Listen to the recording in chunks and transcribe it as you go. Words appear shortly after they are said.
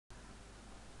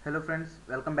Hello friends,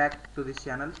 welcome back to this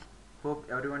channel. Hope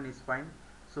everyone is fine.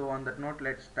 So on that note,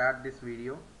 let's start this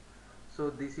video.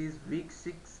 So this is week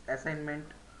 6 assignment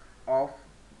of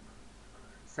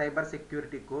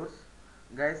cybersecurity course.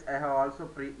 Guys, I have also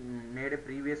made a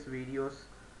previous videos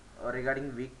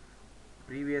regarding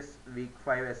previous week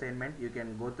 5 assignment. You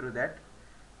can go through that.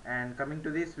 And coming to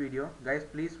this video, guys,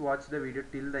 please watch the video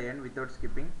till the end without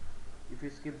skipping. If you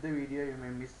skip the video, you may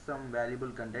miss some valuable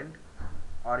content,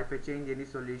 or if I change any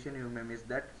solution, you may miss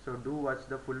that. So do watch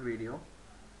the full video.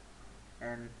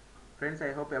 And friends,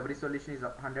 I hope every solution is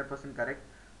 100% correct.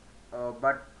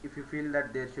 But if you feel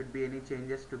that there should be any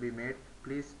changes to be made,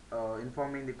 please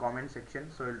inform me in the comment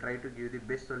section, so I'll try to give the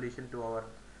best solution to our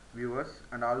viewers.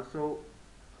 And also,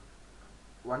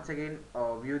 once again,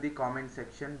 view the comment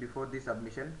section before the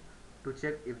submission to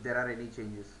check if there are any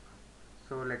changes.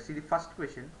 So let's see the first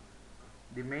question.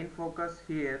 The main focus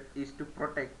here is to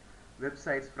protect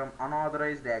websites from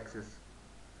unauthorized access.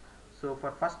 So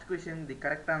for first question, the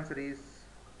correct answer is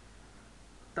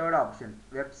third option,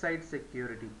 website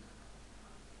security.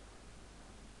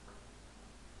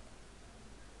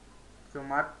 So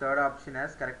mark third option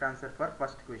as correct answer for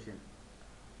first question.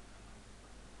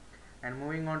 And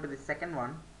moving on to the second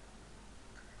one,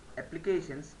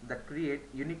 applications that create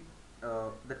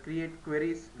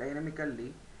queries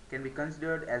dynamically can be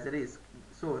considered as a risk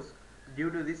source due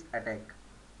to this attack.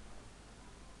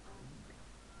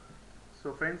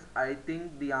 So friends, I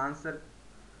think the answer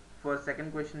for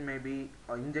second question may be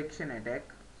injection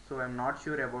attack. So I'm not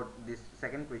sure about this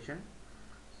second question.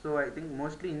 So I think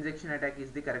mostly injection attack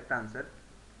is the correct answer.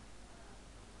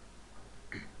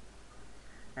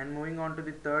 And moving on to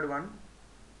the third one,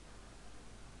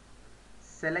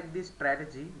 select the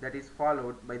strategy that is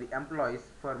followed by the employees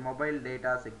for mobile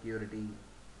data security.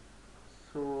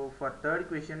 So for third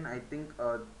question, I think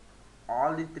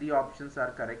all the three options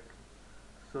are correct.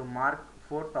 So mark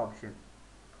fourth option,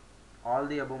 all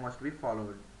the above must be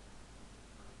followed.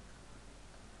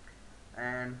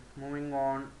 And moving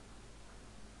on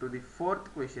to the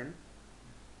fourth question,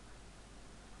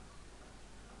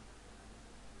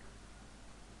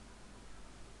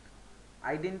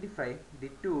 identify the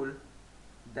tool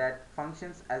that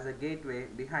functions as a gateway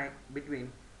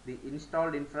between the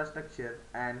installed infrastructure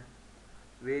and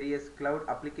various cloud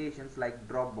applications like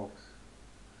Dropbox.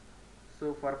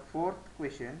 So for fourth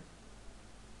question,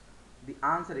 the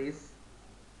answer is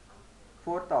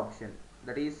fourth option,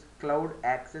 that is cloud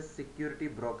access security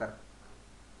broker.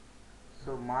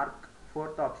 So mark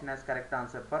fourth option as correct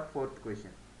answer for fourth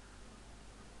question.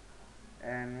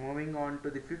 And moving on to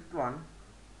the fifth one,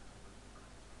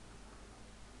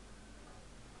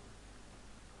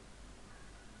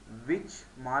 which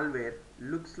malware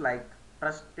looks like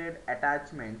trusted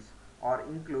attachments or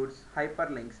includes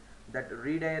hyperlinks that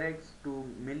redirects to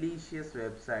malicious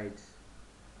websites?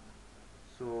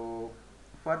 So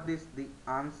for this, the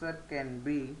answer can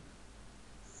be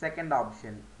second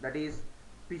option, that is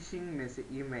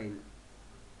email.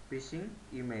 Phishing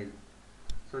email.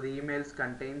 So the emails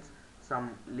contains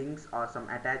some links or some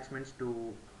attachments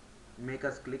to make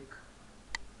us click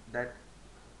that.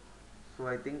 So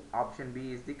I think option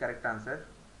B is the correct answer,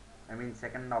 I mean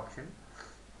second option.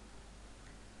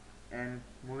 And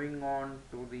moving on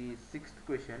to the sixth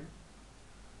question,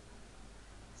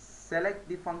 select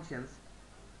the functions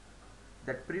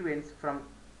that prevents from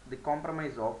the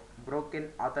compromise of broken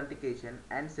authentication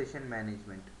and session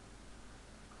management.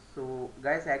 So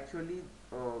guys, actually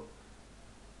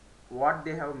what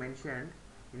they have mentioned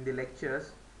in the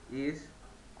lectures is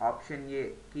option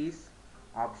A, keys,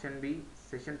 option B,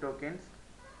 session tokens,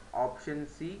 option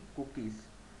C, cookies.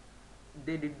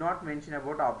 They did not mention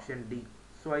about option D.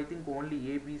 So I think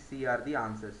only A, B, C are the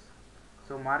answers.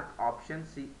 So mark option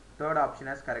C, third option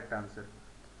as correct answer.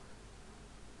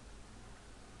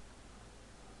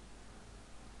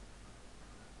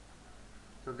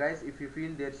 So guys, if you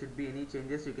feel there should be any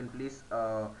changes, you can please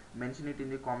mention it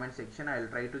in the comment section. I will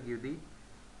try to give the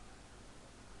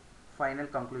final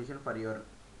conclusion for your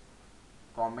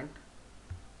comment.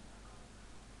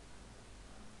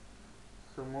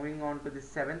 So moving on to the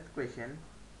seventh question,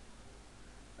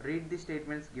 read the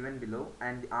statements given below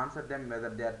and answer them whether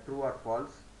they are true or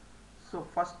false. So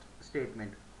first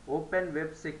statement, Open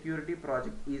Web Security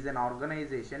Project is an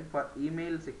organization for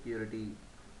email security.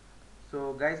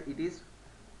 So guys, it is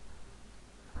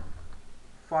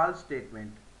false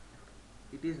statement.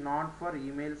 It is not for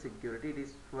email security, it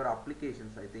is for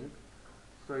applications, I think.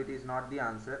 So it is not the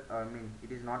answer, I mean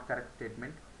it is not correct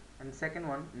statement. And second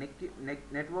one,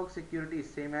 network security is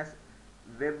same as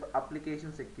web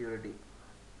application security.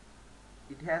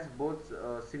 It has both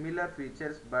similar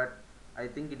features, but I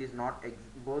think it is not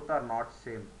both are not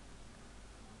same,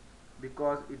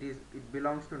 because it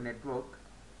belongs to network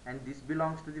and this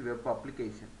belongs to the web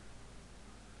application.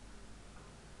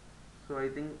 So I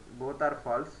think both are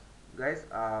false. Guys,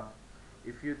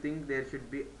 if you think there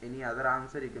should be any other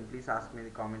answer, you can please ask me in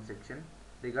the comment section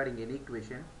regarding any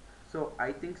question. So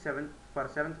I think for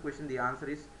seventh question the answer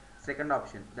is second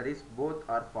option, that is both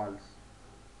are false.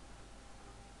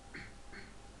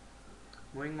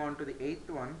 Moving on to the eighth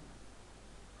one,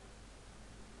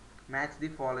 match the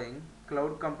following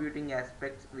cloud computing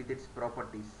aspects with its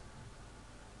properties.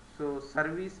 So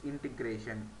service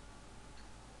integration,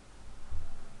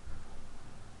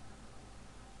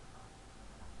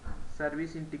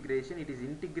 it is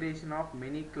integration of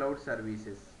many cloud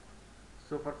services.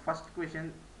 So for first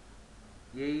question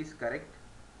A is correct,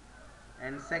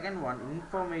 and second one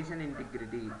information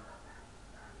integrity.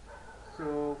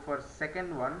 So for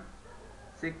second one,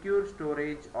 secure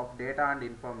storage of data and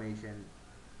information,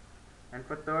 and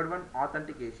for third one,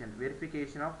 authentication,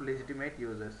 verification of legitimate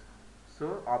users.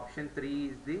 So option 3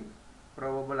 is the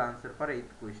probable answer for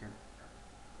eighth question.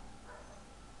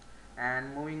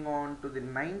 And moving on to the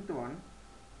ninth one,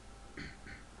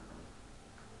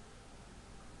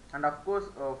 and of course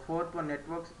fourth one,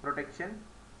 network protection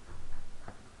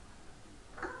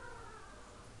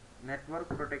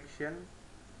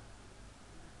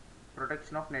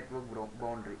of network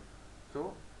boundary.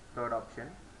 So third option.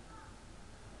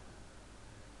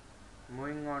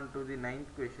 Moving on to the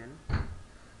ninth question,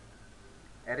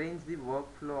 arrange the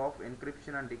workflow of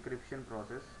encryption and decryption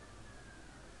process.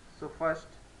 So first,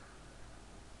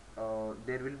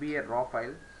 there will be a raw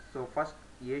file. So first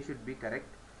A should be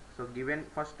correct. So given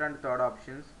first and third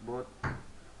options both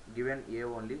given A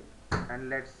only, and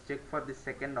let's check for the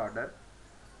second order.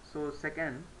 So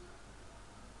second,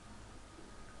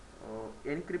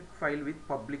 encrypt file with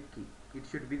public key, it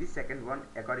should be the second one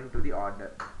according to the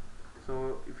order.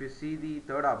 So if you see the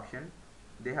third option,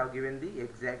 they have given the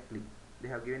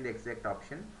exact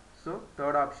option. So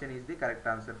third option is the correct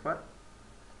answer for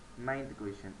ninth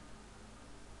question.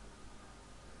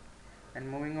 And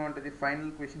moving on to the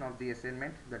final question of the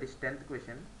assignment, that is 10th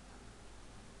question.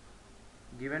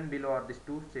 Given below are these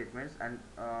two statements, and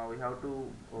we have to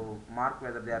mark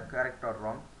whether they are correct or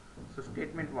wrong. So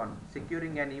statement 1,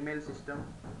 securing an email system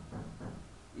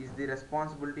is the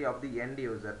responsibility of the end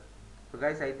user. So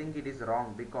guys, I think it is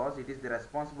wrong, because it is the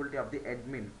responsibility of the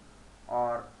admin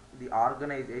or the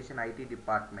organization IT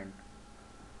department.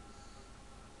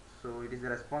 So it is the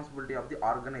responsibility of the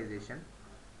organization.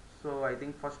 So I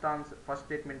think first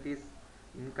statement is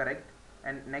incorrect.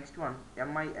 And next one,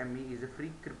 MIME is a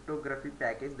free cryptography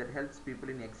package that helps people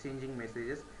in exchanging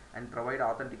messages and provide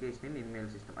authentication in email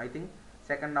system. I think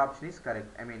second option is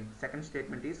correct. Second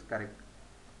statement is correct.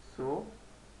 So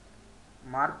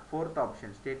mark fourth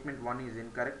option, statement 1 is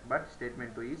incorrect, but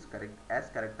statement 2 is correct as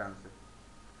correct answer.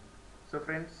 So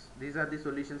friends, these are the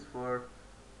solutions for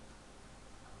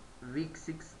week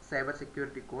 6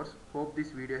 cybersecurity course. Hope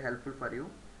this video helpful for you.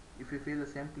 If you feel the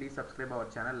same, please subscribe our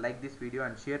channel, like this video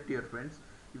and share to your friends.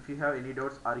 If you have any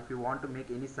doubts or if you want to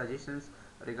make any suggestions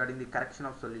regarding the correction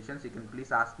of solutions, you can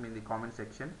please ask me in the comment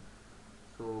section.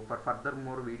 So for further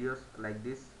more videos like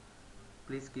this,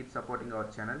 please keep supporting our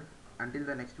channel. Until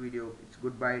the next video, it's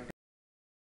goodbye.